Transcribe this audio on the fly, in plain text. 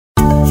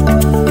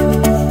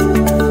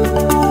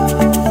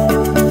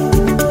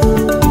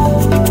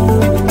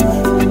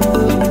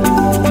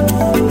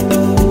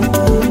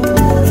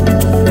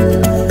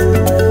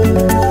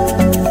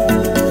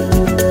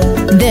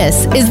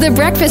is The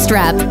Breakfast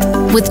Wrap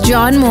with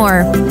John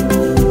Moore.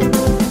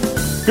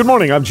 Good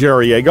morning, I'm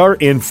Jerry Agar,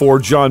 in for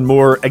John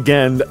Moore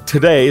again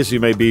today. As you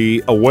may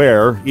be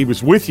aware, he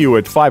was with you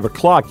at 5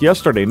 o'clock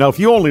yesterday. Now, if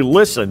you only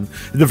listen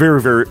in the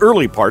very, very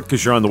early part,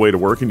 because you're on the way to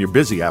work and you're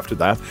busy after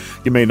that,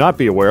 you may not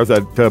be aware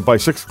that by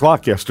 6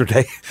 o'clock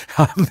yesterday,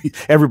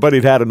 everybody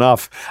had had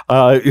enough.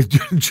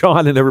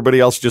 John and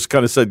everybody else just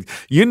kind of said,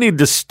 you need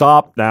to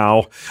stop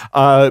now,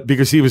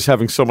 because he was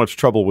having so much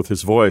trouble with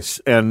his voice.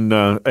 And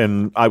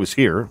I was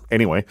here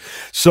anyway.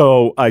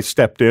 So I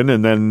stepped in,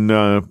 and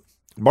then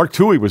Mark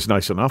Toohey was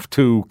nice enough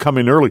to come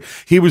in early.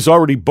 He was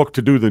already booked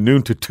to do the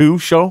noon to 2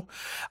 show.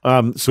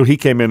 So he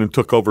came in and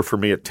took over for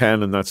me at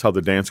 10, and that's how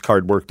the dance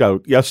card worked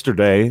out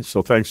yesterday.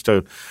 So thanks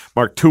to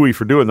Mark Toohey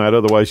for doing that.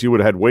 Otherwise, you would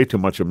have had way too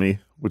much of me,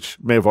 which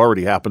may have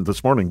already happened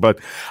this morning. But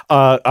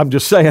I'm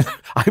just saying,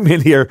 I'm in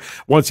here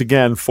once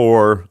again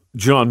for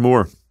John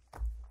Moore.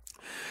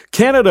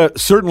 Canada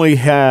certainly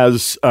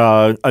has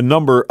a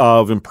number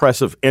of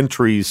impressive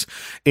entries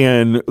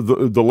in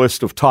the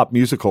list of top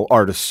musical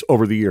artists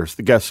over the years.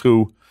 The Guess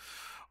Who,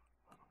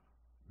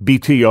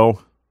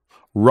 BTO,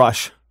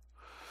 Rush,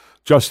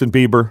 Justin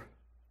Bieber,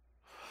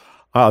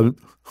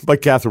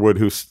 Mike Catherwood,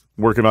 who's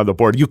working on the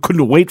board. You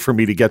couldn't wait for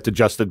me to get to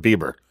Justin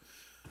Bieber.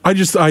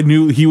 I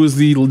knew he was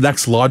the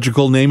next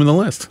logical name in the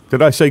list.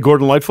 Did I say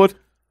Gordon Lightfoot?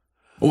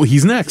 Oh,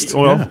 he's next.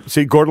 Well,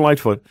 see, Gordon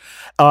Lightfoot.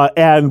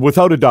 And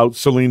without a doubt,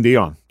 Celine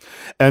Dion.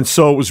 And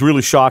so it was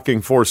really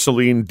shocking for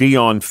Celine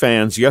Dion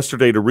fans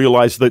yesterday to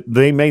realize that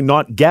they may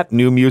not get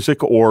new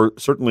music or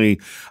certainly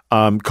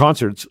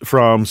concerts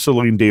from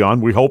Celine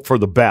Dion. We hope for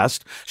the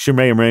best. She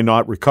may or may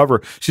not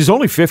recover. She's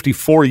only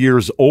 54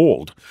 years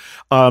old.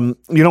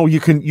 You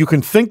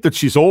can think that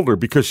she's older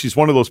because she's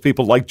one of those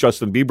people like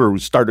Justin Bieber who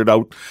started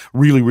out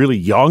really, really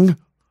young.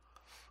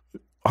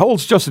 How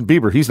old's Justin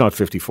Bieber? He's not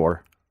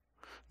 54.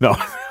 No.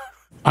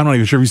 I'm not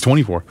even sure if he's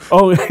 24.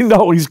 Oh,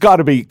 no, he's got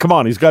to be. Come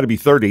on, he's got to be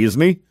 30,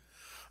 isn't he?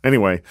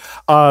 Anyway,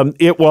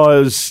 it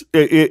was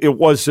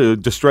a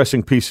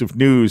distressing piece of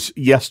news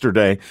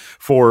yesterday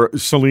for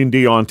Celine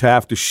Dion to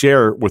have to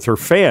share with her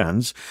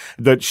fans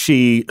that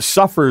she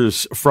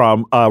suffers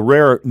from a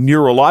rare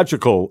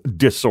neurological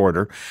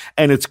disorder,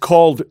 and it's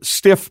called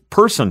stiff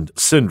person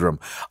syndrome.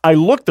 I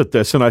looked at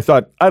this and I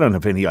thought, I don't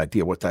have any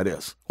idea what that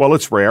is. Well,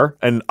 it's rare,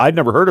 and I'd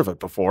never heard of it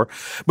before.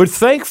 But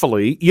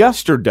thankfully,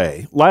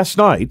 last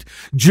night,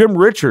 Jim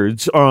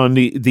Richards on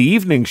the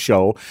evening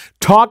show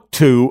talked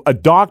to a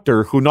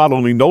doctor who not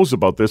only knows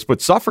about this,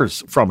 but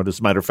suffers from it. As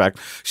a matter of fact,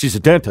 she's a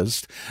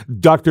dentist,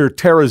 Dr.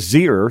 Tara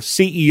Zier,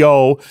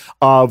 CEO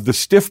of the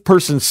Stiff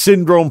Person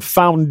Syndrome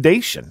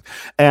Foundation.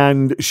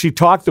 And she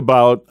talked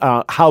about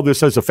how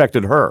this has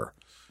affected her.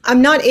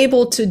 I'm not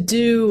able to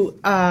do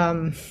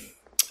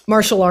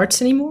martial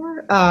arts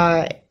anymore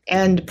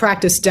and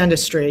practice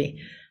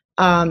dentistry.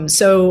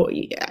 So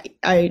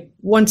I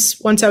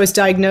once I was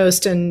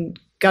diagnosed and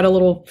got a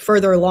little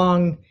further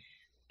along,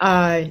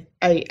 I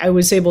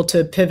was able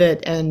to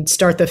pivot and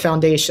start the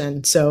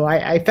foundation. So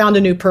I found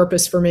a new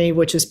purpose for me,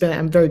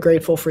 I'm very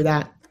grateful for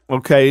that.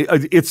 Okay,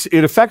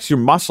 it affects your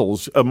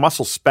muscles,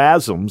 muscle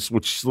spasms,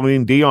 which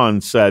Celine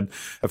Dion said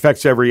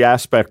affects every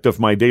aspect of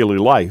my daily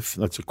life.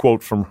 That's a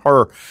quote from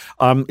her,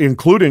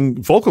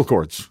 including vocal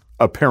cords,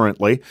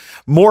 apparently.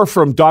 More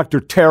from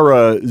Dr.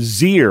 Tara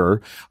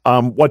Zier,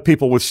 what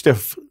people with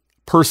stiff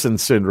person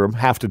syndrome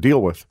have to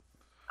deal with.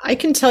 I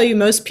can tell you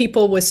most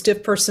people with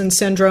stiff person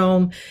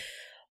syndrome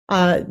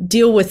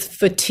deal with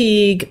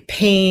fatigue,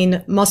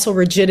 pain, muscle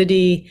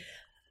rigidity,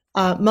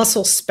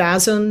 muscle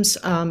spasms.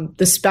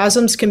 The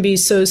spasms can be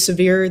so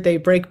severe, they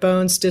break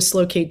bones,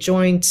 dislocate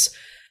joints,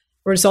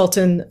 result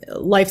in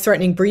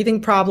life-threatening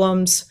breathing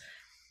problems.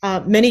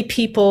 Many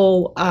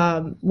people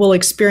will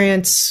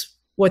experience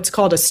what's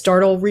called a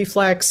startle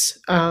reflex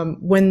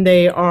when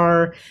they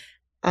are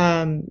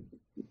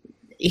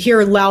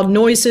hear loud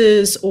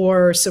noises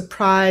or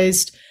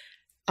surprised.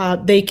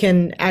 They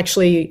can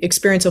actually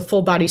experience a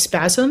full body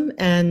spasm,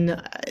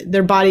 and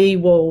their body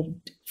will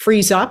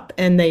freeze up,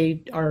 and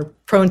they are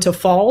prone to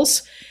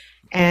falls,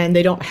 and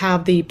they don't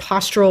have the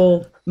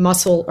postural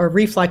muscle or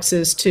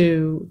reflexes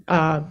to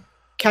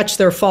catch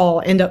their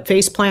fall, end up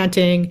face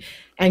planting,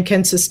 and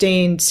can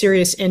sustain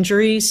serious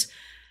injuries,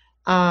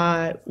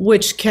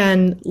 which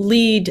can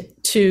lead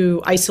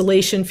to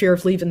isolation, fear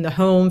of leaving the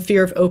home,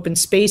 fear of open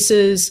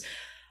spaces,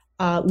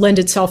 lend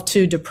itself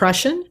to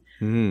depression.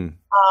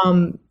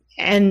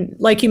 And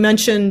like you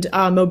mentioned,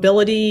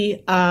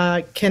 mobility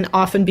can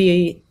often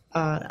be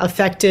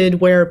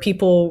affected, where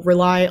people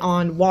rely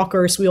on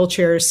walkers,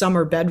 wheelchairs. Some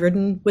are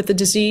bedridden with the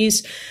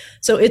disease.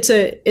 So it's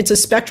a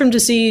spectrum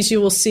disease. You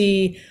will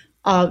see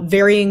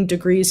varying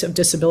degrees of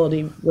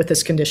disability with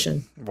this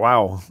condition.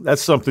 Wow,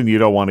 that's something you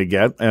don't want to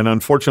get. And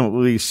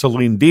unfortunately,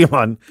 Celine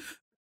Dion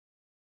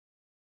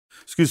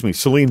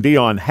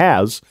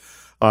has.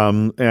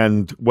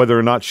 And whether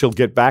or not she'll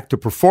get back to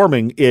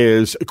performing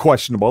is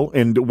questionable.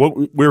 And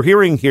what we're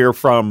hearing here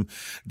from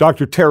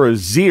Dr. Tara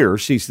Zier,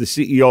 she's the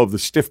CEO of the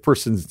Stiff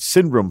Person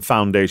Syndrome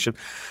Foundation.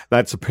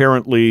 That's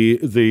apparently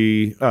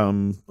the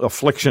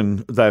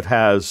affliction that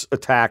has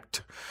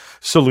attacked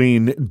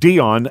Celine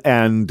Dion.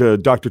 And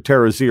Dr.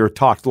 Tara Zier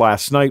talked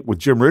last night with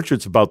Jim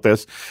Richards about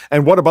this.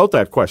 And what about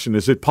that question?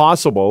 Is it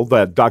possible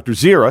that Dr.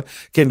 Zier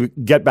can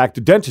get back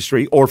to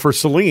dentistry, or for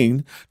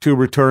Celine to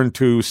return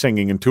to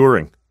singing and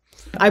touring?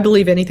 I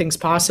believe anything's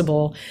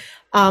possible.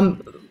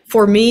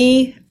 For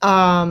me,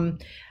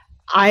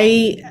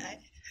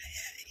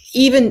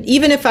 even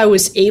if I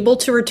was able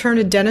to return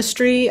to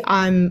dentistry,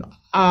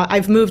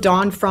 I've moved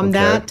on from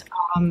that,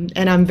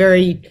 and I'm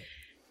very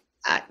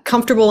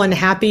comfortable and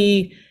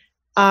happy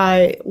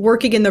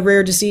working in the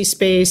rare disease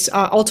space.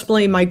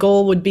 Ultimately, my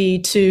goal would be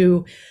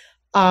to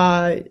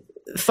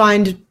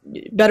find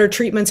better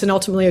treatments and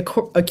ultimately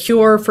a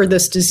cure for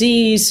this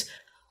disease.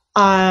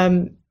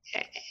 And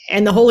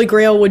the Holy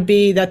Grail would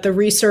be that the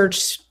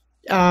research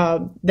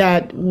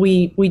that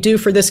we do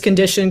for this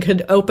condition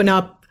could open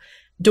up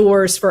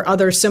doors for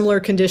other similar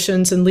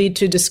conditions and lead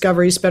to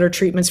discoveries, better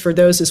treatments for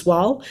those as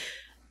well.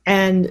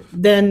 And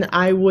then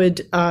I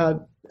would,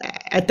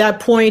 at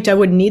that point, I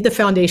wouldn't need the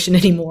foundation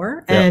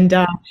anymore, and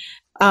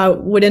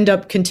would end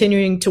up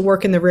continuing to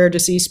work in the rare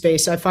disease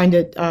space. I find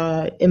it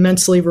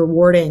immensely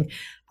rewarding.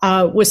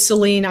 With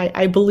Celine,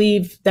 I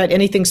believe that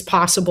anything's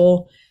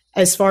possible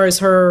as far as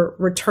her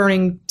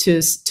returning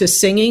to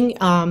singing.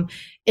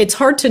 It's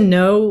hard to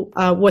know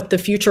what the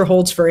future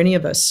holds for any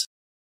of us.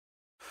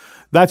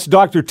 That's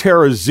Dr.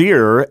 Tara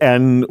Zier.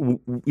 And,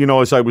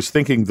 as I was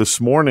thinking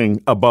this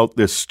morning about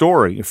this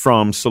story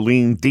from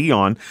Celine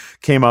Dion,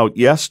 came out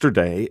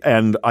yesterday,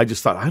 and I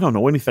just thought, I don't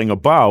know anything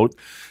about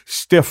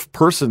stiff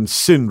person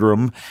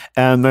syndrome.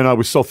 And then I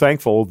was so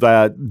thankful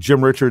that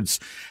Jim Richards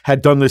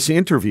had done this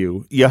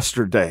interview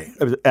yesterday.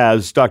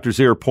 As Dr.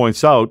 Zier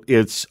points out,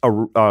 it's a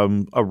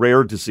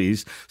rare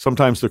disease.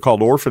 Sometimes they're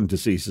called orphan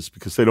diseases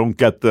because they don't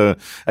get the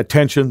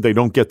attention, they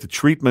don't get the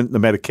treatment, the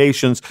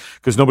medications,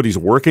 because nobody's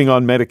working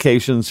on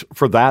medications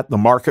for that. The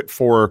market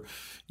for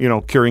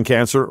curing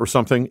cancer or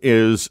something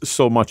is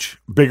so much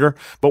bigger.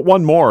 But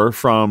one more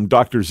from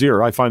Dr.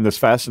 Zier, I find this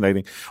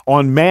fascinating,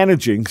 on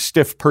managing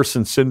stiff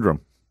person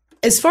syndrome.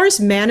 As far as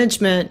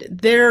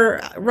management,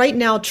 there right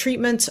now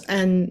treatments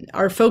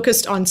are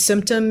focused on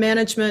symptom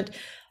management.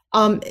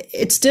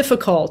 It's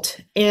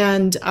difficult,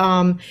 and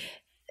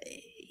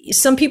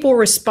some people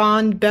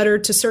respond better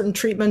to certain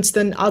treatments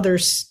than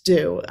others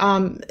do.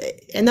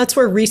 And that's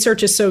where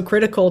research is so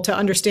critical to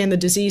understand the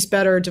disease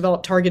better,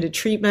 develop targeted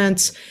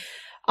treatments.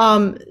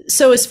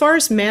 So as far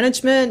as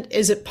management,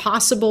 is it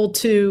possible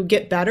to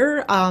get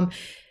better?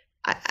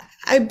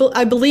 I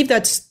believe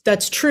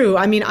that's true.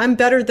 I mean, I'm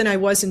better than I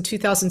was in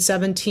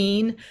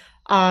 2017.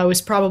 I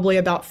was probably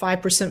about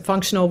 5%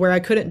 functional, where I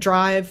couldn't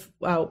drive,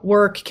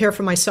 work, care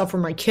for myself or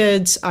my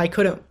kids. I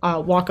couldn't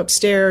walk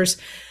upstairs.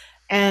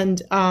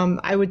 And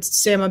I would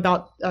say I'm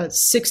about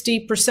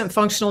 60%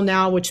 functional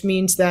now, which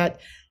means that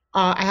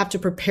I have to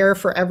prepare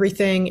for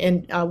everything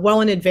and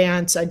well in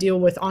advance. I deal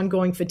with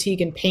ongoing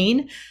fatigue and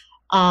pain.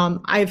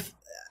 I've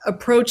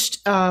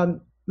approached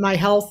my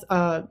health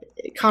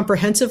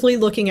comprehensively,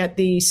 looking at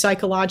the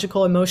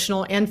psychological,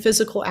 emotional, and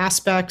physical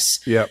aspects.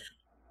 Yep.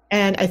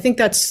 And I think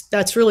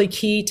that's really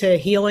key to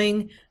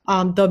healing.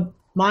 The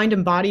mind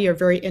and body are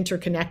very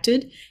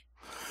interconnected.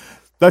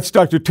 That's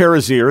Dr. Tara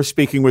Zier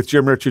speaking with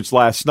Jim Richards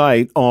last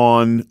night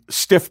on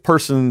stiff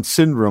person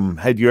syndrome.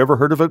 Had you ever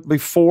heard of it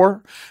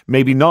before?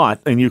 Maybe not.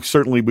 And you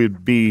certainly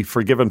would be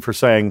forgiven for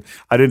saying,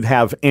 I didn't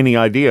have any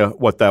idea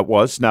what that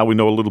was. Now we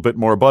know a little bit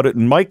more about it.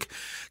 And Mike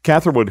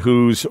Catherwood,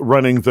 who's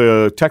running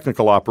the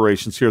technical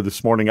operations here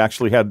this morning,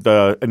 actually had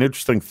an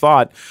interesting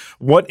thought.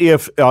 What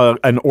if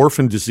an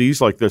orphan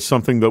disease like this,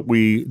 something that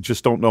we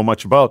just don't know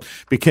much about,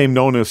 became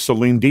known as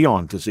Celine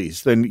Dion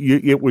disease? Then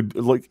it would,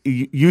 like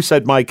you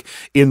said, Mike,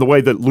 in the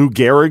way that Lou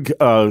Gehrig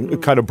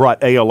kind of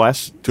brought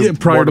ALS to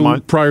prior to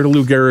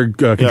Lou Gehrig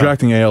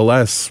contracting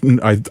ALS.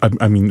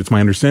 I mean, it's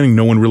my understanding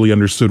no one really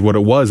understood what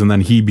it was, and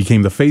then he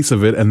became the face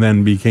of it, and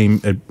then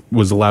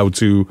was allowed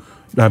to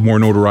have more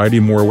notoriety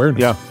and more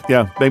awareness.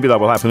 Yeah, maybe that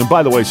will happen. And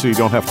by the way, so you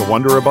don't have to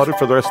wonder about it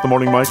for the rest of the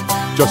morning, Mike,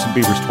 Justin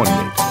Bieber's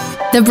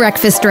 28. The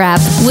Breakfast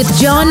Wrap with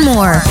John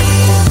Moore.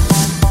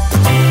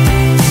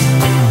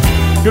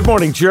 Good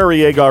morning,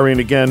 Jerry Agar in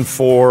again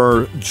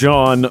for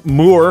John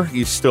Moore.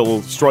 He's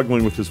still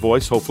struggling with his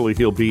voice. Hopefully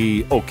he'll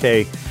be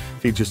okay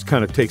if he just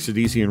kind of takes it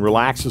easy and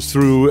relaxes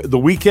through the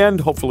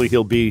weekend. Hopefully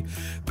he'll be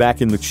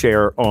back in the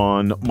chair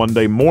on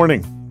Monday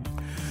morning.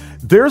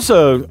 There's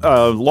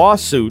a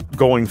lawsuit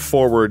going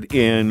forward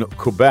in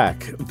Quebec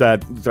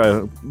that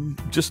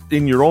just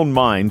in your own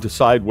mind,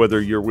 decide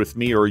whether you're with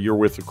me or you're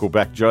with a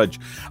Quebec judge.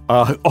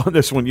 On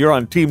this one, you're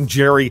on Team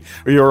Jerry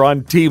or you're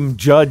on Team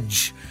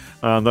Judge.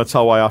 That's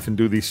how I often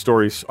do these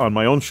stories on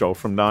my own show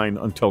from 9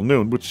 until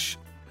noon, which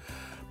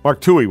Mark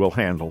Toohey will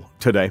handle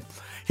today.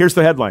 Here's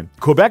the headline.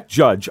 Quebec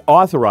judge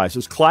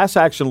authorizes class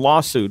action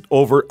lawsuit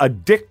over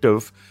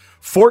addictive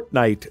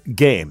Fortnite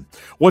game.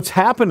 What's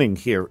happening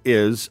here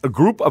is a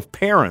group of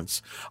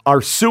parents are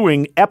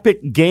suing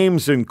Epic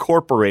Games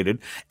Incorporated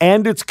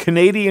and its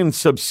Canadian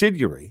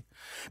subsidiary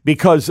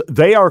because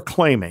they are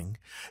claiming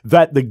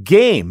that the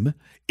game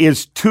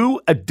is too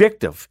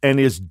addictive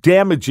and is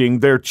damaging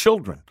their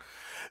children.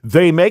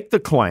 They make the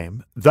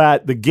claim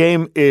that the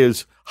game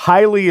is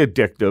highly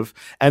addictive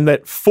and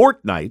that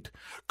Fortnite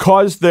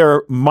caused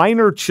their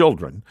minor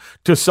children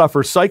to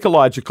suffer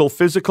psychological,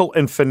 physical,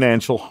 and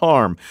financial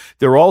harm.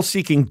 They're all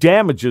seeking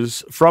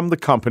damages from the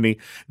company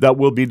that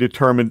will be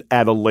determined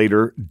at a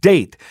later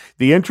date.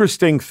 The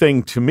interesting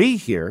thing to me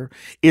here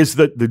is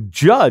that the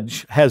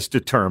judge has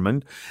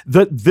determined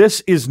that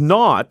this is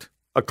not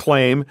a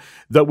claim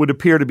that would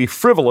appear to be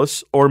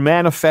frivolous or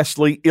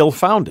manifestly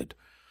ill-founded.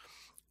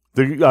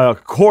 The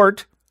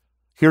court,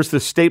 here's the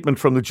statement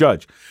from the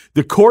judge.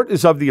 The court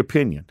is of the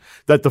opinion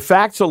that the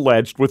facts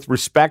alleged with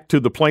respect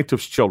to the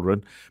plaintiff's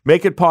children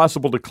make it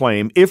possible to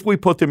claim, if we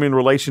put them in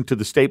relation to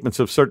the statements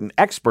of certain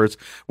experts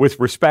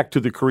with respect to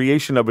the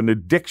creation of an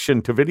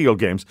addiction to video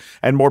games,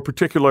 and more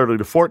particularly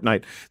to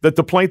Fortnite, that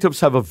the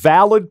plaintiffs have a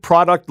valid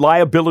product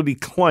liability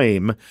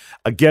claim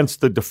against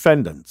the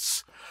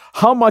defendants.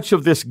 How much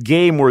of this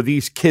game were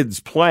these kids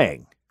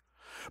playing?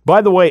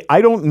 By the way,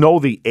 I don't know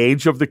the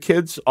age of the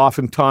kids.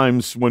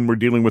 Oftentimes when we're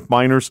dealing with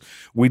minors,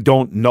 we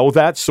don't know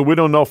that. So we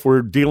don't know if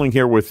we're dealing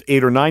here with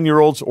 8 or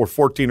 9-year-olds or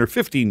 14 or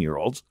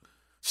 15-year-olds,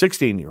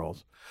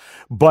 16-year-olds.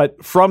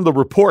 But from the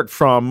report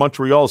from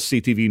Montreal's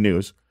CTV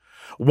News,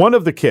 one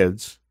of the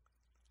kids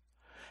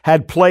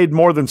had played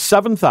more than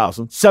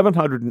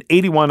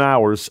 7,781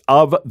 hours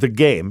of the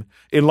game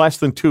in less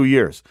than 2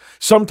 years,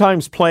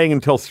 sometimes playing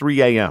until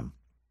 3 a.m.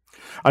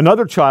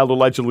 Another child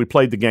allegedly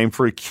played the game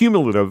for a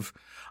cumulative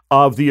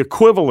of the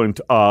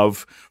equivalent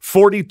of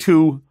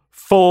 42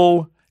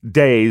 full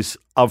days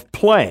of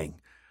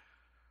playing.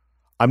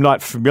 I'm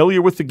not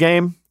familiar with the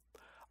game.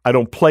 I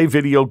don't play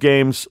video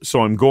games,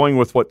 so I'm going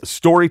with what the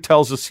story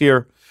tells us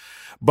here.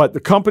 But the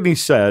company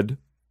said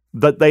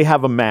that they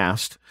have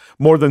amassed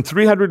more than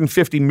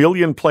 350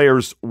 million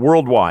players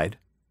worldwide,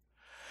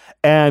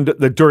 and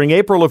that during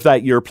April of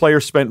that year,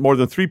 players spent more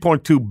than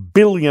 3.2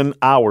 billion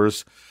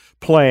hours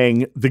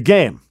playing the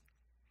game.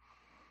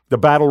 The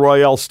Battle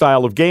Royale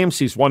style of game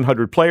sees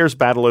 100 players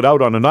battle it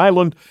out on an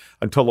island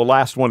until the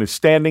last one is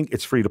standing.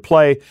 It's free to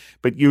play,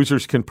 but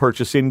users can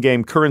purchase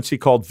in-game currency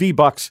called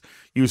V-Bucks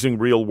using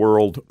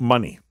real-world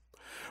money.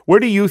 Where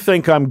do you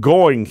think I'm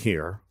going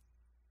here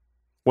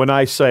when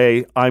I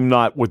say I'm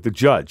not with the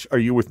judge? Are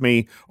you with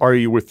me or are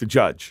you with the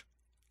judge?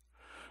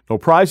 No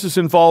prizes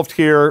involved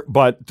here,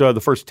 but the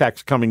first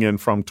text coming in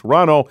from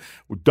Toronto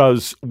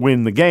does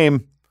win the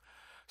game.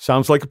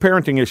 Sounds like a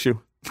parenting issue.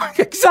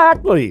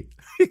 Exactly.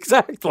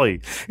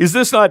 Is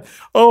this not,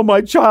 oh,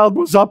 my child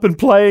was up and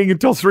playing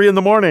until 3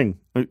 a.m?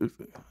 You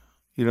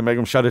gonna make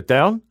them shut it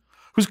down?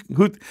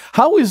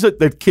 How is it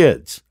that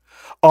kids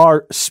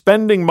are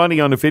spending money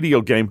on a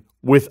video game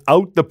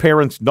without the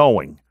parents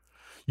knowing?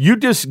 You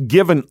just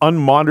give an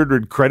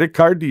unmonitored credit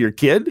card to your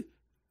kid?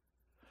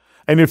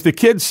 And if the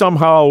kid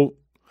somehow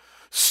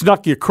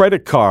snuck your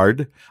credit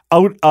card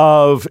out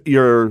of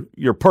your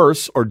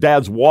purse or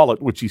dad's wallet,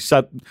 which he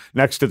set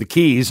next to the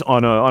keys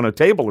on a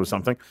table or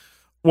something,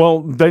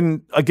 well,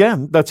 then,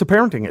 again, that's a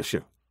parenting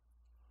issue.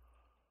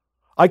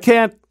 I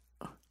can't.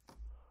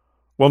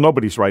 Well,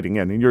 nobody's writing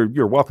in, and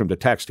you're welcome to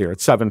text here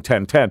at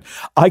 71010.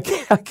 I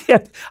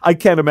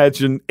can't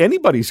imagine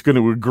anybody's going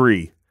to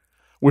agree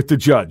with the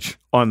judge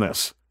on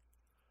this.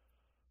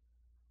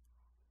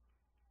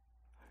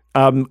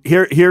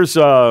 Here's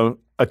a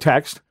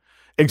text.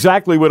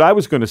 Exactly what I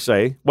was going to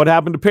say. What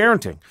happened to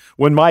parenting?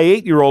 When my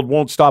 8-year-old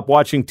won't stop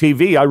watching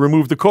TV, I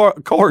remove the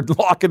cord and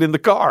lock it in the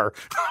car.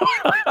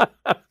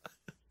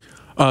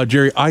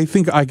 Jerry, I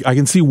think I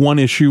can see one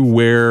issue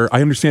where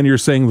I understand you're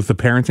saying with the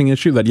parenting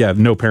issue that, yeah,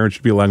 no parent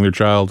should be allowing their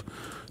child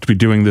to be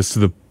doing this to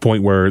the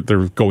point where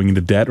they're going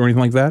into debt or anything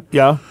like that.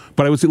 Yeah.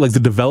 But I would say, like, the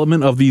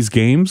development of these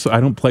games,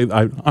 I don't play,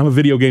 I'm a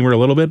video gamer a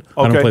little bit.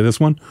 Okay. I don't play this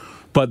one.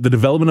 But the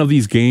development of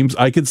these games,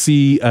 I could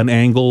see an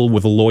angle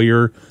with a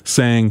lawyer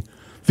saying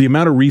the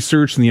amount of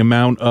research and the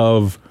amount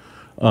of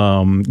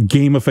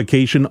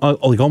gamification,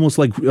 like almost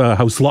like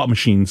how slot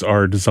machines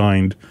are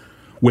designed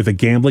with a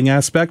gambling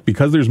aspect,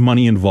 because there's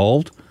money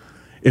involved.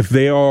 If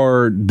they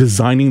are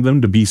designing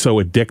them to be so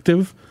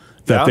addictive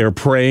that they're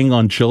preying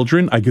on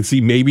children, I could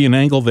see maybe an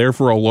angle there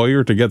for a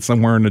lawyer to get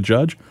somewhere in a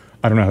judge.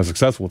 I don't know how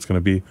successful it's going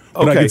to be,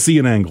 but I could see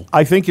an angle.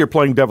 I think you're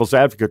playing devil's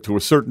advocate to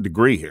a certain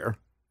degree here.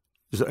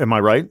 Am I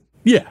right?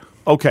 Yeah.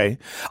 Okay.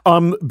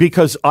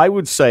 Because I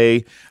would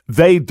say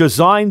they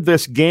designed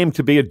this game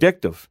to be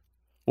addictive.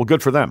 Well,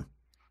 good for them.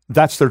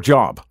 That's their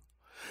job.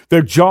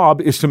 Their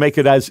job is to make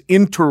it as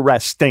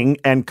interesting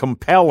and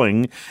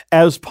compelling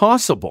as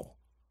possible.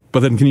 But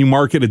then can you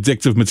market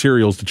addictive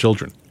materials to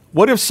children?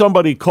 What if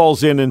somebody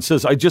calls in and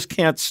says, I just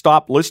can't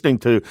stop listening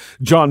to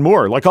John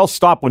Moore? Like, I'll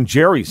stop when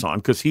Jerry's on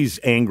because he's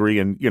angry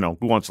and, who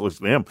wants to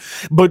listen to him.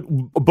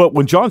 But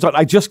when John's on,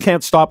 I just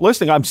can't stop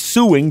listening. I'm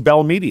suing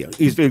Bell Media.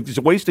 He's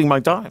wasting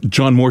my time.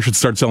 John Moore should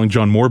start selling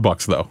John Moore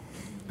bucks, though.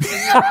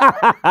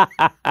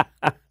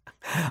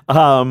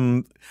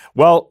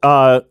 Well,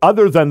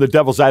 other than the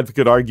devil's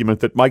advocate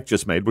argument that Mike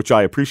just made, which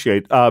I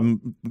appreciate,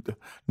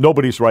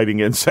 nobody's writing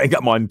in saying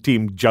I'm on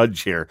team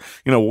judge here.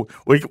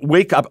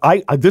 Wake up.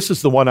 This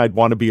is the one I'd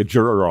want to be a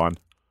juror on,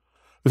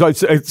 So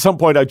at some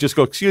point, I'd just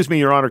go, excuse me,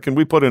 Your Honor, can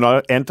we put an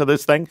end to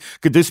this thing?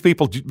 Could these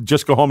people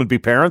just go home and be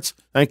parents?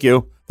 Thank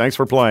you. Thanks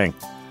for playing.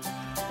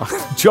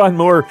 John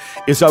Moore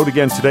is out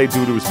again today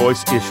due to his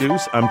voice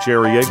issues. I'm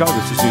Jerry Agar.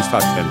 This is News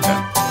Talk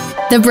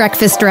 1010. The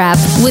Breakfast Wrap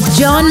with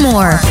John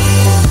Moore.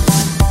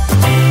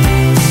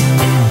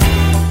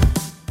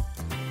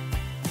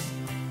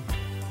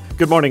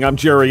 Good morning. I'm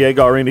Jerry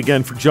Agar, in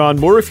again for John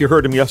Moore. If you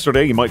heard him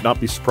yesterday, you might not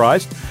be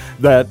surprised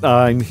that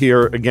I'm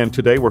here again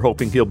today. We're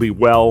hoping he'll be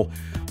well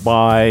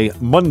by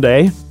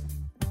Monday.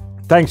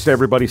 Thanks to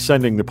everybody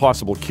sending the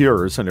possible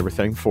cures and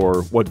everything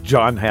for what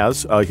John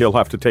has. He'll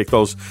have to take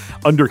those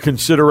under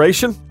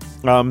consideration.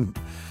 You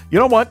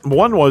know what?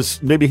 One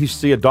was maybe he should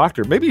see a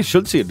doctor. Maybe he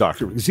should see a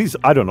doctor because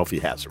I don't know if he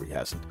has or he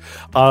hasn't.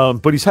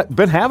 But he's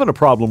been having a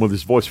problem with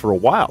his voice for a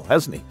while,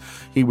 hasn't he?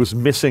 He was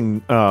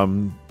missing a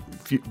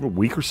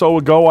week or so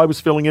ago. I was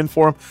filling in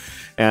for him.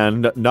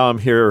 And now I'm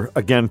here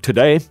again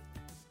today.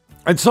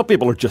 And some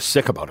people are just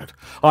sick about it.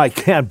 I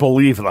can't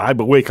believe that I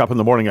wake up in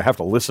the morning, I have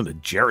to listen to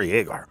Jerry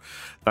Agar.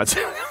 That's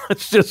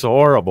just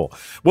horrible.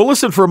 Well,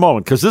 listen for a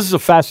moment, because this is a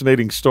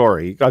fascinating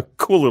story, a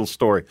cool little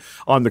story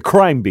on the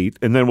crime beat,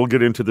 and then we'll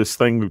get into this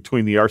thing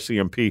between the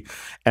RCMP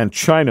and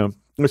China.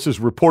 This is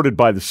reported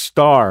by The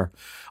Star.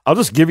 I'll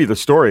just give you the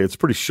story. It's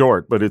pretty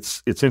short, but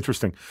it's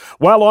interesting.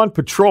 While on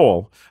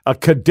patrol, a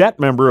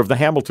cadet member of the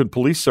Hamilton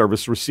Police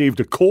Service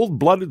received a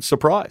cold-blooded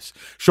surprise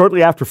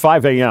shortly after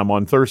 5 a.m.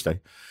 on Thursday.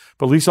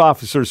 Police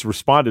officers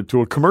responded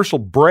to a commercial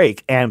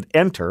break and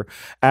enter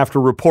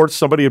after reports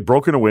somebody had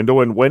broken a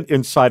window and went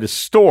inside a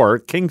store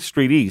at King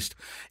Street East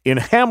in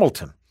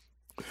Hamilton.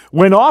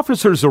 When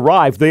officers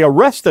arrived, they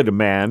arrested a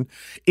man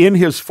in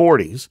his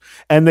 40s,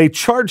 and they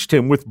charged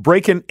him with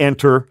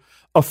break-and-enter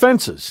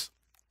offenses.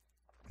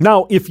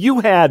 Now, if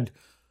you had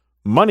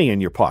money in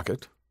your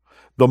pocket,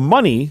 the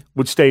money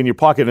would stay in your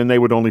pocket and they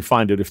would only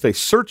find it if they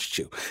searched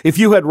you. If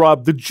you had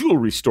robbed the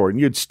jewelry store and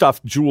you'd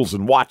stuffed jewels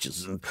and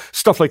watches and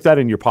stuff like that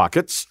in your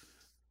pockets,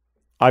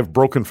 I've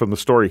broken from the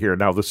story here.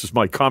 Now, this is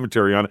my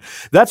commentary on it.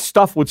 That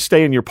stuff would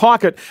stay in your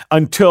pocket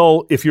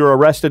until, if you're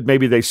arrested,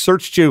 maybe they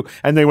searched you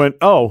and they went,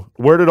 oh,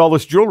 where did all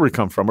this jewelry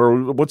come from?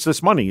 Or what's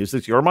this money? Is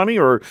this your money?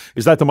 Or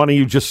is that the money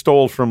you just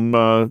stole from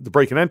the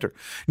break and enter?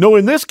 No,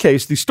 in this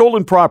case, the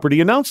stolen property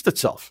announced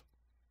itself.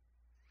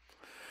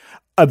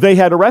 They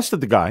had arrested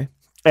the guy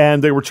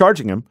and they were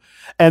charging him.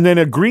 And then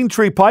a green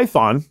tree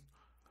python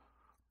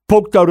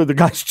poked out of the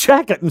guy's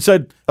jacket and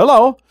said,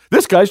 hello.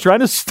 This guy's trying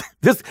to.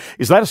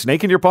 Is that a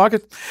snake in your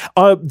pocket?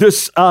 The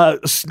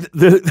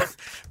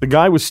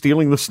guy was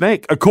stealing the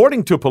snake.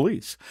 According to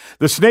police,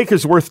 the snake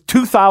is worth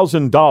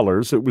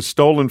 $2,000. It was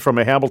stolen from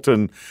a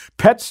Hamilton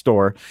pet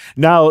store.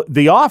 Now,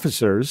 the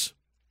officers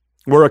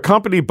were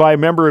accompanied by a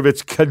member of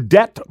its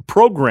cadet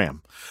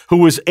program who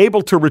was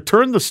able to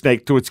return the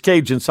snake to its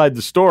cage inside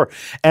the store.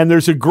 And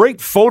there's a great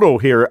photo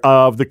here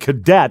of the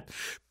cadet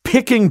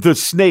picking the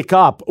snake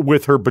up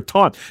with her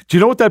baton. Do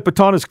you know what that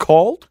baton is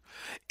called?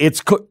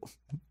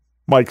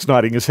 Mike's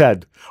nodding his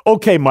head.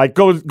 Okay, Mike,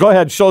 go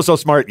ahead. Show us how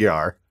smart you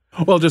are.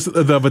 Well, just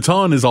the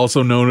baton is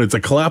also known, it's a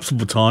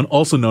collapsible baton,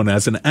 also known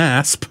as an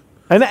asp.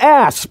 An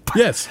asp.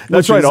 Yes.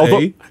 That's right.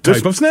 A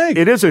type of snake.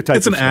 It is a type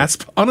of snake. It's an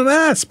asp on an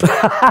asp.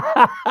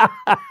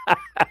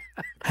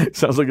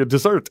 Sounds like a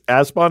dessert.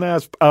 Asp on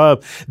asp.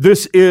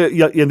 This is,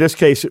 in this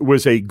case, it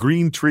was a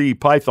green tree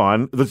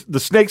python. The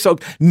snakes,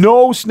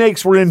 no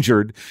snakes were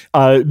injured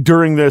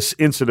during this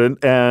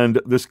incident, and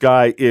this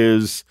guy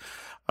is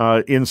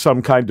in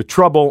some kind of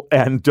trouble.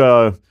 And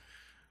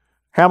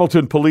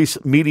Hamilton Police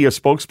media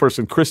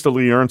spokesperson Krista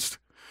Lee Ernst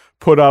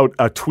put out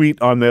a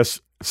tweet on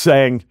this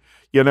saying,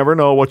 you never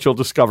know what you'll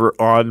discover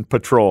on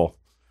patrol.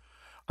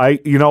 I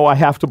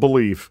have to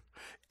believe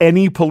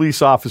any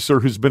police officer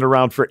who's been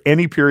around for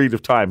any period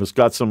of time has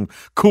got some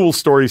cool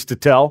stories to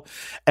tell.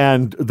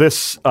 And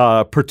this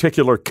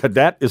particular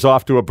cadet is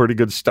off to a pretty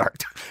good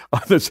start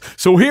on this.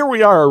 So here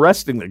we are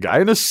arresting the guy,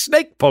 and a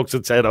snake pokes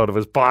its head out of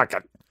his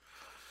pocket.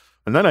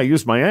 And then I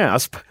used my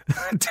asp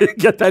to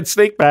get that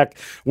snake back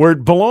where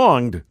it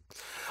belonged.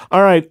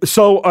 All right,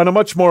 so on a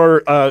much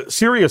more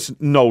serious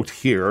note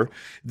here,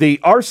 the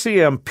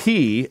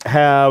RCMP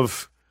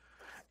have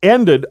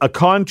ended a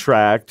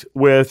contract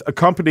with a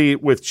company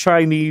with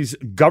Chinese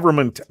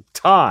government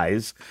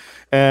ties,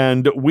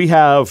 and we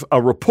have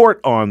a report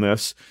on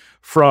this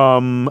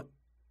from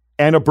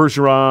Anna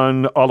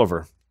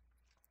Bergeron-Oliver.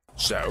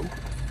 So,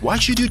 why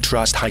should you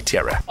trust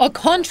Hytera? A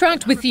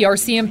contract with the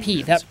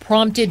RCMP that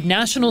prompted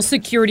national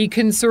security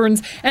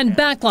concerns and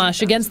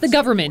backlash against the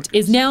government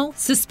is now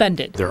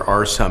suspended. There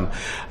are some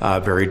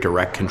very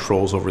direct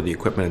controls over the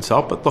equipment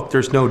itself, but look,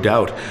 there's no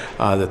doubt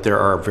that there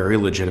are very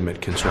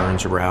legitimate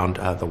concerns around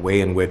the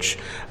way in which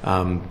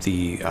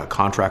the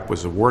contract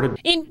was awarded.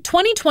 In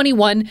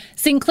 2021,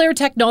 Sinclair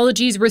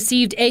Technologies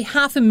received a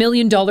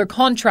 $500,000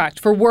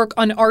 contract for work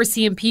on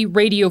RCMP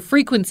radio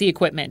frequency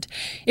equipment.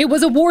 It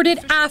was awarded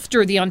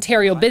after the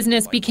Ontario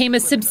business became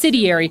a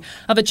subsidiary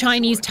of a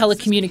Chinese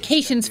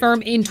telecommunications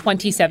firm in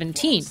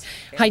 2017.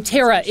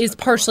 Hytera is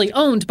partially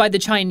owned by the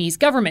Chinese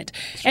government,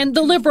 and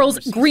the Liberals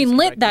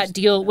greenlit that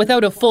deal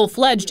without a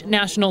full-fledged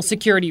national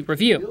security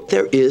review.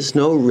 There is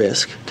no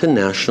risk to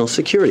national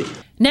security.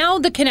 Now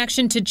the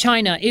connection to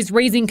China is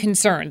raising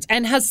concerns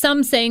and has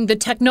some saying the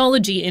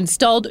technology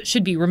installed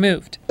should be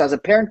removed. As a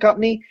parent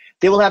company,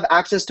 they will have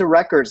access to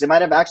records. They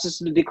might have access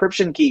to the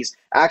decryption keys,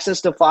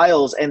 access to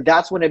files, and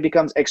that's when it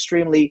becomes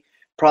extremely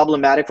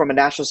problematic from a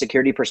national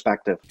security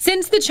perspective.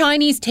 Since the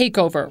Chinese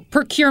takeover,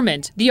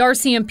 procurement, the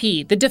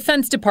RCMP, the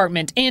Defense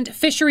Department, and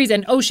Fisheries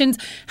and Oceans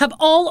have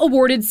all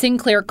awarded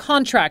Sinclair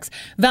contracts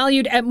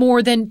valued at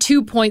more than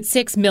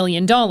 $2.6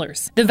 million.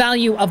 The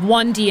value of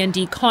one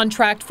D&D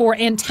contract for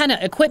antenna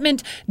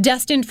equipment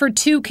destined for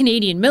 2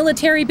 Canadian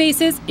military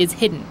bases is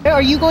hidden.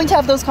 Are you going to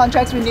have those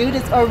contracts renewed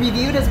or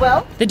reviewed as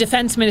well? The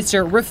Defense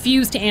Minister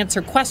refused to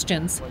answer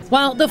questions,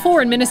 while the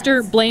Foreign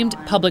Minister blamed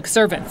public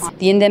servants.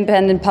 The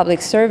Independent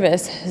Public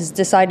Service has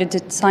decided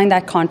to sign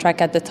that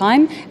contract at the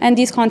time, and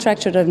these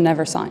contracts should have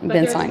never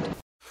been signed.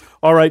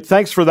 All right,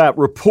 thanks for that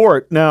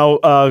report. Now,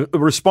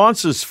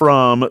 responses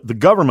from the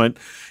government.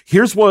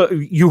 Here's what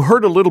you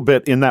heard a little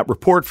bit in that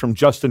report from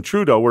Justin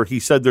Trudeau, where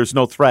he said there's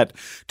no threat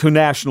to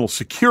national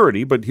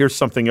security, but here's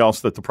something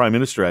else that the Prime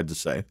Minister had to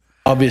say.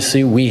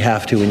 Obviously, we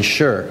have to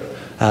ensure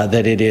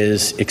that it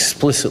is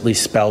explicitly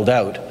spelled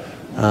out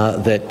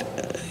that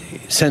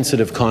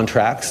sensitive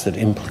contracts that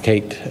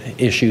implicate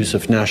issues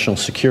of national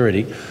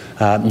security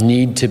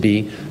need to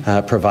be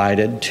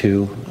provided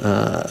to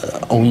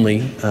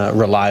only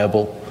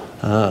reliable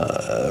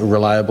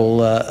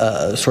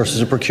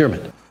sources of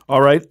procurement.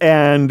 All right,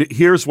 and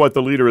here's what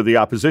the Leader of the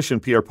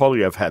Opposition, Pierre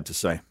Poilievre, had to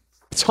say.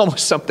 It's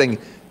almost something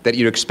that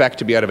you'd expect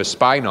to be out of a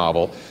spy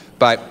novel,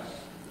 but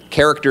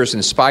characters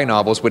in spy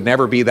novels would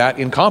never be that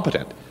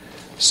incompetent.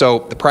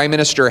 So the Prime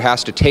Minister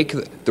has to take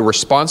the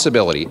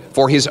responsibility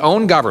for his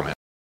own government.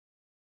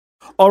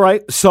 All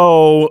right,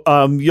 so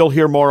you'll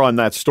hear more on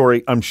that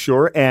story, I'm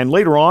sure. And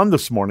later on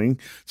this morning,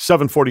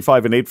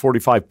 7:45 and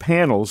 8:45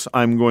 panels,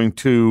 I'm going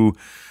to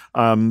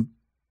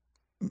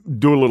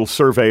do a little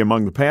survey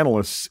among the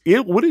panelists.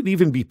 Would it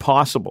even be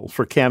possible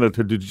for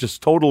Canada to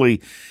just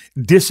totally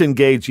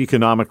disengage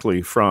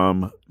economically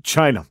from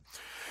China?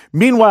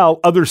 Meanwhile,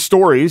 other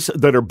stories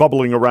that are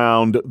bubbling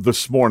around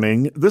this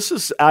morning. This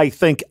is, I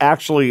think,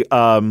 actually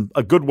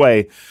a good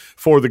way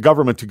for the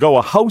government to go.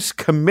 A House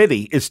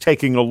committee is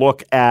taking a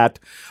look at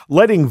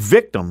letting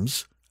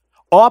victims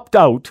opt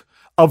out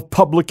of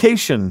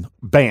publication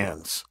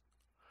bans.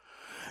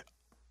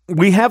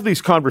 We have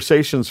these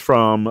conversations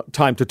from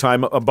time to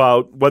time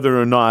about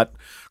whether or not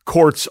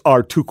courts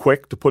are too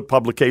quick to put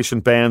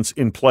publication bans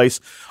in place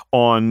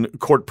on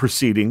court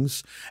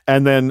proceedings,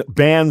 and then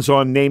bans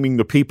on naming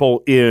the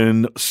people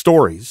in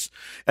stories.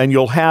 And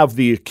you'll have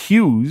the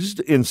accused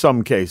in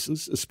some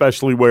cases,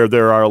 especially where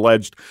there are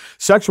alleged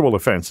sexual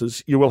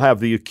offenses, you will have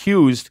the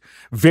accused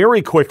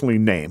very quickly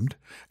named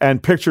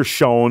and pictures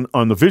shown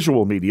on the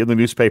visual media, the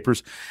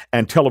newspapers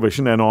and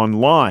television and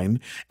online,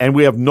 and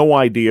we have no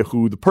idea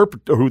who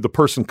the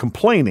person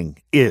complaining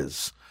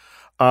is.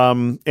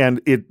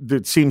 And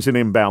it seems an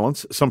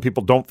imbalance. Some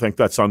people don't think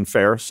that's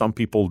unfair. Some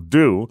people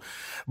do.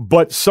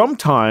 But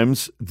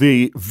sometimes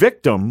the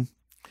victim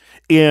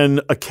in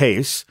a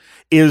case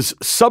is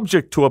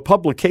subject to a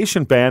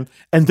publication ban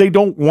and they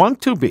don't want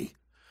to be.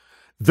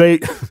 They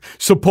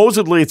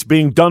supposedly it's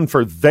being done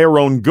for their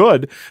own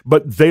good,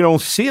 but they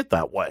don't see it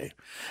that way.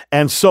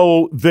 And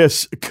so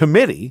this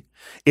committee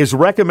is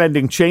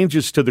recommending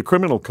changes to the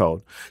criminal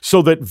code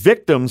so that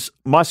victims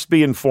must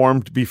be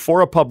informed before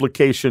a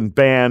publication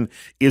ban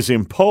is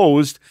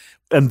imposed,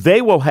 and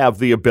they will have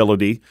the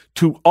ability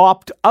to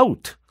opt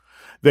out.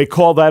 They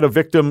call that a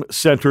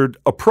victim-centered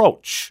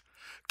approach.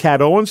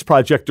 Kat Owens,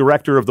 project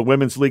director of the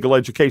Women's Legal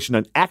Education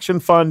and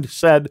Action Fund,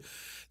 said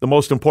the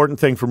most important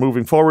thing for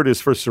moving forward is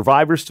for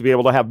survivors to be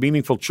able to have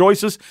meaningful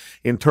choices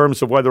in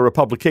terms of whether a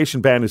publication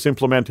ban is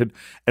implemented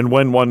and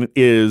when one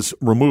is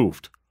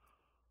removed.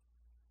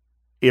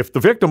 If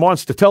the victim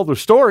wants to tell their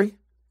story,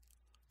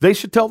 they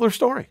should tell their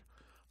story.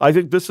 I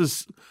think this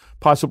is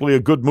possibly a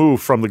good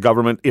move from the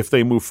government if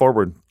they move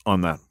forward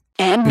on that.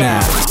 And now,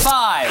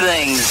 5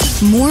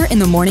 things. More in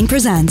the Morning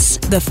presents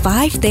the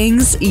 5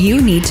 things you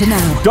need to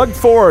know. Doug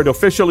Ford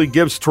officially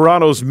gives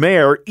Toronto's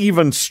mayor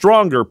even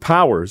stronger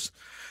powers.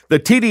 The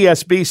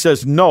TDSB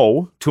says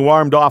no to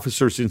armed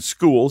officers in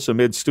schools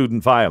amid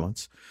student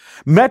violence.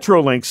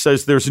 Metrolink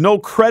says there's no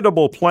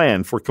credible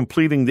plan for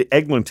completing the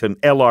Eglinton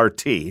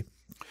LRT.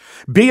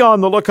 Be on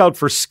the lookout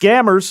for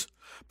scammers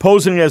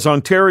posing as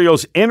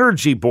Ontario's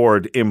Energy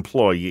Board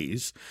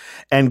employees.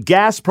 And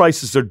gas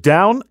prices are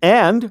down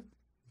and,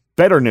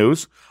 better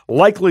news,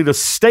 likely to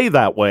stay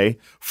that way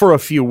for a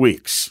few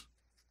weeks.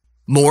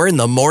 More in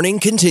the Morning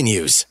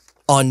continues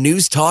on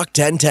News Talk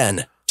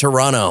 1010,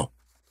 Toronto.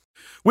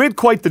 We had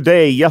quite the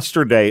day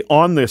yesterday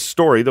on this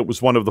story that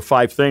was one of the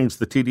 5 things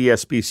the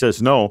TDSB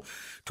says no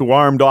to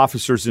armed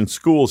officers in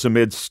schools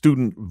amid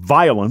student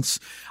violence.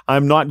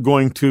 I'm not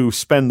going to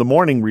spend the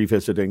morning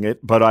revisiting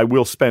it, but I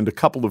will spend a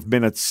couple of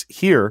minutes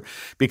here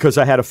because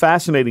I had a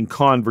fascinating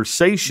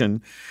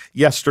conversation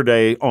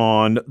yesterday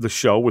on the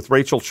show with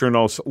Rachel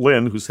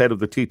Chernos-Lynn, who's head of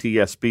the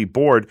TDSB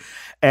board,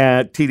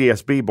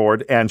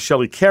 and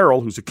Shelley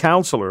Carroll, who's a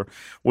counselor,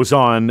 was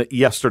on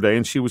yesterday,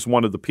 and she was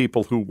one of the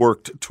people who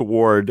worked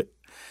toward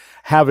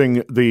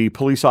having the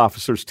police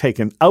officers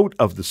taken out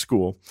of the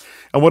school.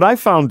 And what I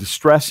found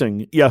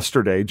distressing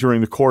yesterday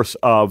during the course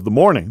of the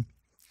morning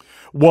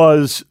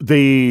was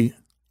the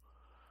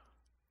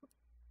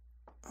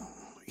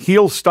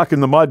heels stuck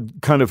in the mud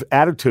kind of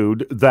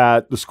attitude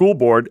that the school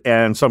board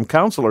and some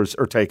counselors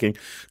are taking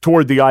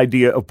toward the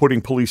idea of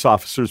putting police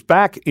officers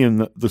back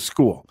in the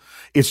school.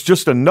 It's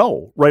just a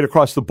no right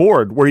across the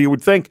board, where you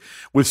would think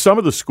with some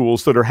of the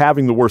schools that are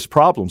having the worst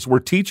problems, where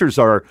teachers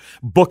are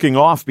booking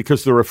off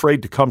because they're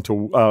afraid to come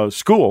to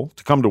school,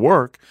 to come to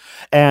work,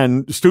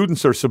 and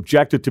students are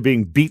subjected to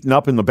being beaten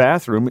up in the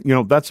bathroom,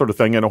 that sort of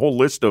thing, and a whole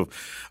list of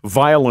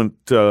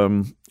violent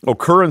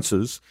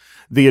occurrences,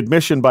 the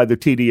admission by the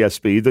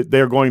TDSB that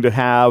they're going to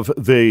have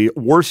the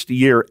worst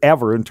year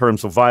ever in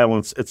terms of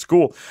violence at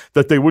school,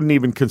 that they wouldn't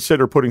even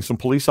consider putting some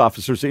police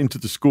officers into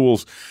the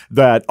schools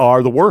that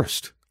are the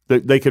worst.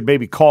 They could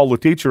maybe call the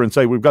teacher and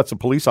say, we've got some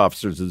police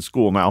officers in the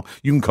school now.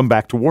 You can come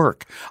back to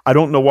work. I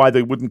don't know why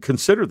they wouldn't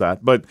consider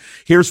that. But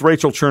here's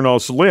Rachel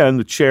Chernos-Lynn,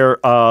 the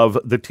chair of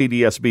the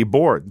TDSB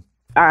board.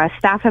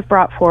 Staff have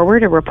brought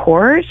forward a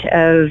report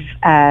of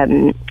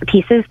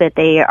pieces that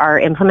they are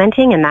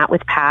implementing, and that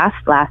was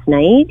passed last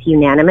night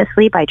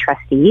unanimously by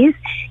trustees.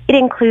 It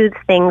includes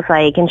things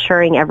like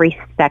ensuring every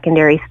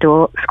secondary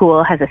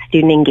school has a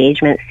student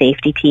engagement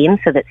safety team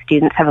so that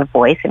students have a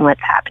voice in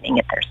what's happening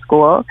at their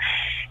school,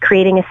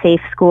 creating a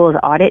safe schools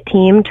audit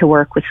team to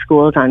work with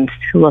schools on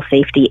school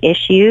safety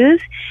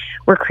issues.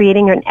 We're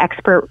creating an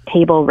expert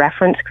table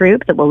reference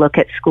group that will look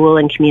at school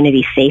and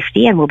community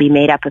safety and will be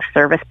made up of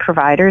service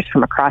providers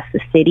from across the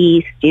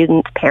city,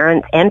 students,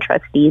 parents, and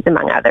trustees,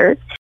 among others.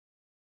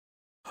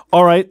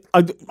 All right.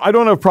 I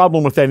don't have a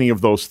problem with any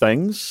of those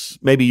things.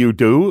 Maybe you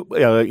do,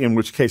 in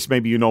which case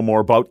maybe you know more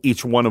about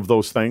each one of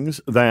those things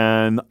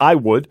than I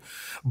would.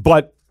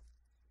 But,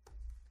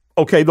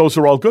 okay, those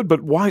are all good.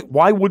 But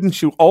why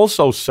wouldn't you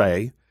also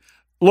say,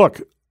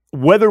 look,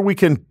 whether we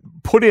can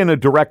put in a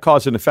direct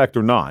cause and effect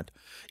or not,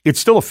 it's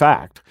still a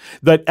fact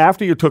that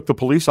after you took the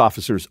police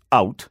officers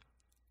out,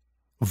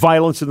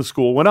 violence in the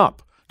school went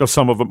up. Now,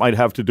 some of it might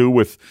have to do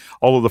with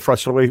all of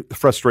the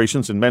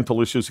frustrations and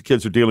mental issues the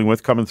kids are dealing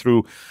with coming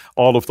through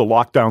all of the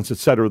lockdowns, et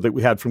cetera, that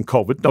we had from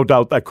COVID. No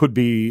doubt that could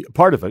be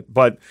part of it.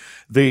 But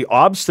the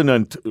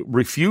obstinate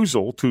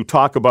refusal to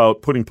talk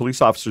about putting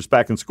police officers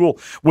back in school,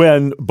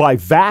 when by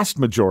vast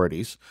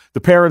majorities,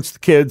 the parents, the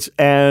kids,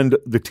 and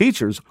the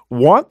teachers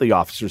want the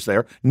officers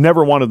there,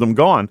 never wanted them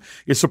gone,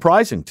 is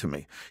surprising to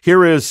me.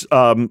 Here is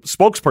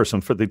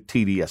spokesperson for the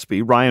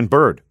TDSB, Ryan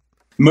Bird.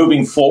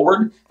 Moving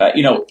forward,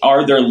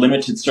 are there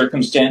limited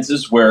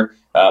circumstances where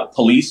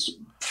police,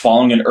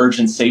 following an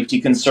urgent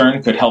safety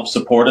concern, could help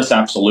support us?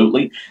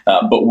 Absolutely.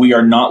 But we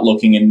are not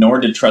looking, and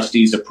nor did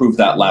trustees approve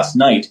that last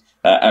night,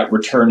 at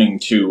returning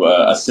to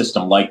a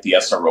system like the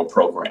SRO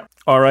program.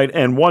 All right.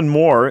 And one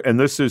more, and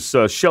this is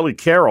Shelley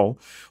Carroll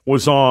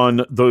was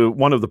on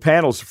one of the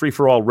panels, Free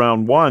for All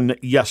Round 1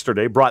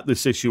 yesterday, brought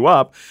this issue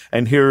up.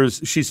 And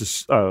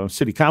she's a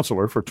city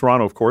councilor for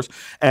Toronto, of course.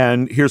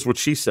 And here's what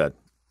she said.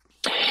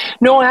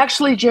 No,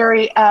 actually,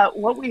 Jerry,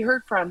 what we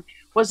heard from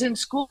was in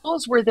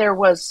schools where there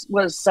was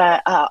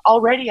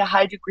already a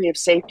high degree of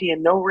safety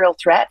and no real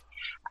threat,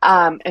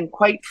 and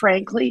quite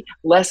frankly,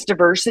 less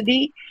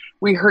diversity.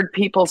 We heard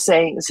people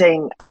saying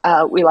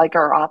we like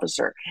our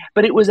officer,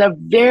 but it was a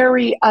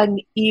very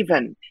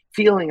uneven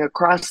feeling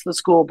across the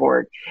school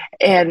board.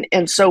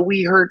 And so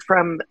we heard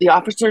from the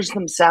officers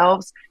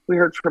themselves, we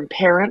heard from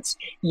parents,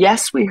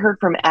 yes, we heard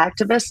from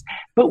activists,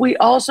 but we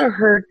also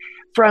heard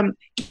from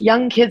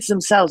young kids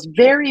themselves,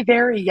 very,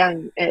 very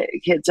young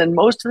kids, and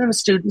most of them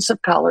students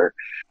of color,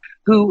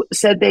 who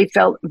said they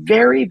felt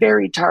very,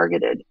 very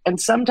targeted and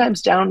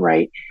sometimes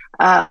downright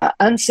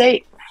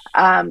unsafe.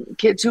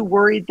 Kids who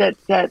worried that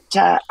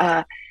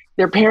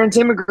their parents'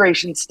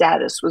 immigration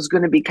status was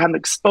going to become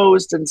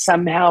exposed and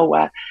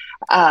somehow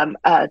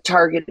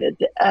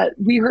targeted.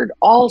 We heard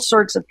all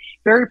sorts of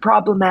very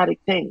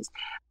problematic things.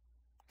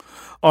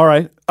 All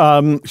right.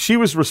 She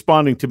was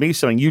responding to me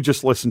saying, you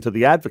just listen to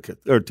the advocate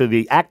or to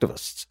the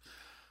activists.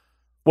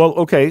 Well,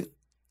 okay.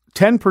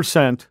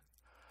 10%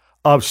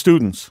 of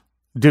students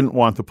didn't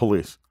want the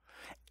police.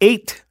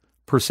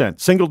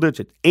 8%, single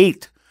digit,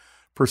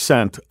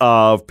 8%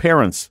 of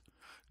parents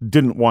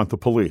didn't want the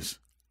police.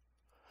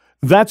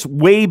 That's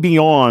way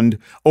beyond,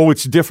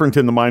 it's different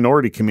in the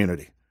minority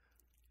community.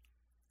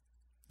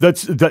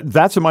 That's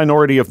a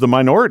minority of the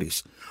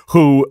minorities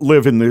who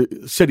live in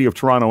the city of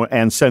Toronto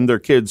and send their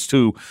kids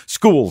to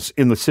schools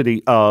in the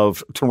city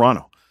of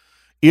Toronto.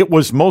 It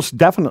was most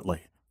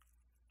definitely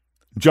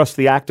just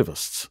the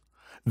activists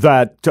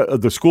that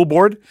the school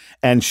board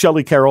and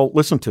Shelley Carroll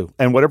listen to.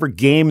 And whatever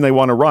game they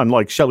want to run,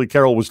 like Shelley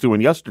Carroll was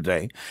doing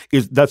yesterday,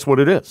 that's what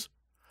it is.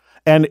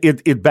 And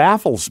it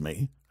baffles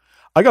me.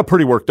 I got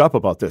pretty worked up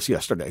about this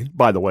yesterday,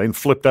 by the way, and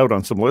flipped out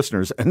on some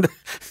listeners and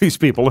these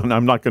people, and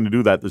I'm not going to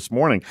do that this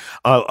morning.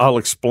 I'll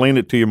explain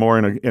it to you more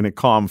in a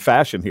calm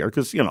fashion here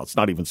because, it's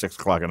not even 6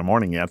 o'clock in the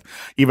morning yet.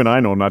 Even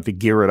I know not to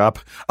gear it up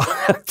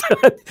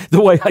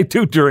the way I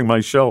do during my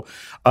show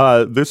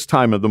this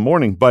time of the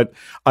morning. But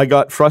I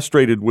got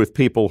frustrated with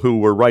people who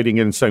were writing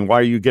in and saying, why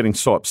are you getting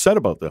so upset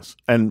about this?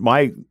 And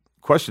my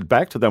question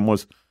back to them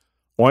was,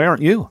 why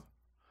aren't you?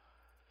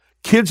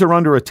 Kids are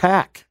under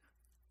attack.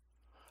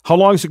 How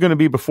long is it going to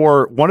be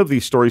before one of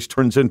these stories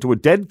turns into a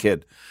dead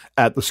kid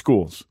at the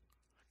schools?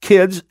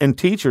 Kids and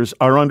teachers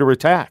are under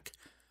attack.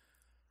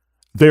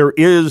 There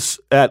is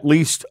at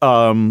least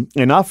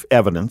enough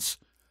evidence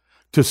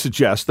to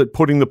suggest that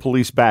putting the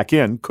police back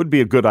in could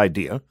be a good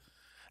idea.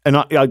 And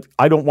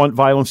I don't want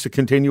violence to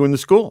continue in the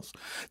schools.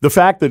 The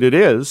fact that it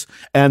is,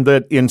 and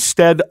that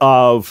instead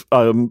of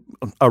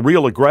a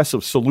real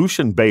aggressive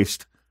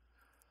solution-based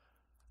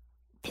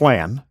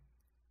plan,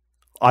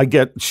 I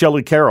get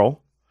Shelley Carroll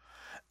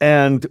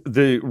and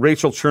the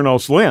Rachel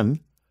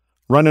Chernows-Lynn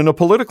running a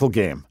political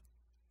game.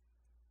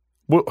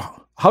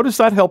 Well, how does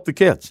that help the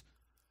kids?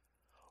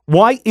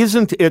 Why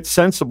isn't it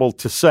sensible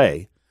to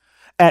say,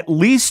 at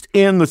least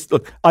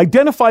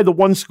identify the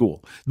one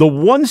school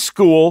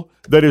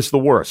that is the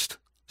worst?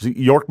 Is it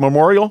York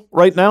Memorial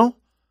right now?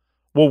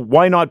 Well,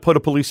 why not put a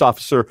police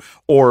officer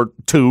or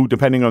two,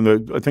 depending on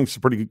I think it's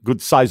a pretty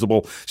good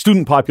sizable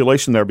student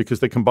population there because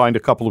they combined a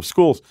couple of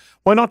schools.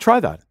 Why not try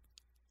that?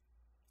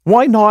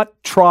 Why not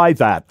try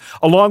that,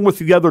 along with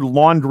the other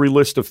laundry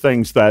list of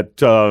things that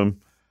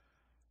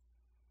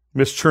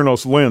Ms.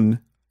 Chernows-Lynn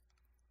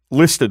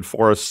listed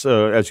for us,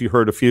 as you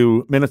heard a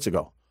few minutes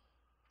ago?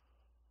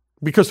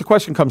 Because the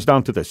question comes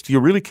down to this. Do you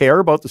really care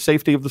about the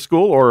safety of the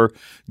school, or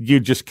do you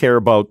just care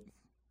about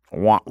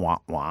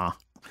wah?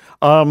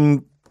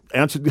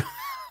 Answer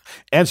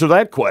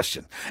that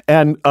question.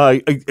 And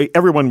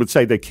everyone would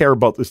say they care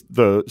about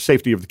the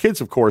safety of the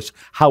kids, of course.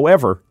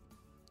 However,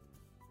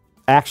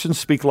 actions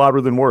speak louder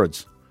than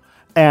words.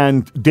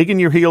 And digging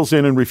your heels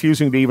in and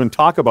refusing to even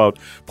talk about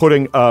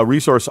putting a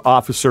resource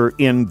officer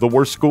in the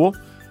worst school,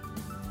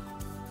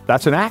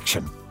 that's an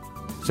action.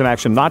 It's an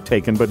action not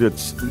taken, but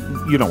it's,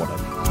 you know what I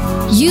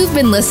mean. You've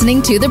been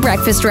listening to The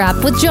Breakfast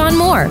Wrap with John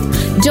Moore.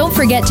 Don't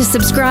forget to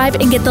subscribe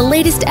and get the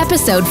latest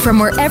episode from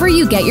wherever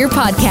you get your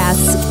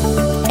podcasts.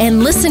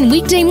 And listen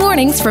weekday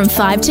mornings from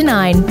 5 to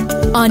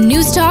 9 on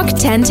News Talk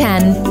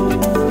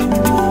 1010.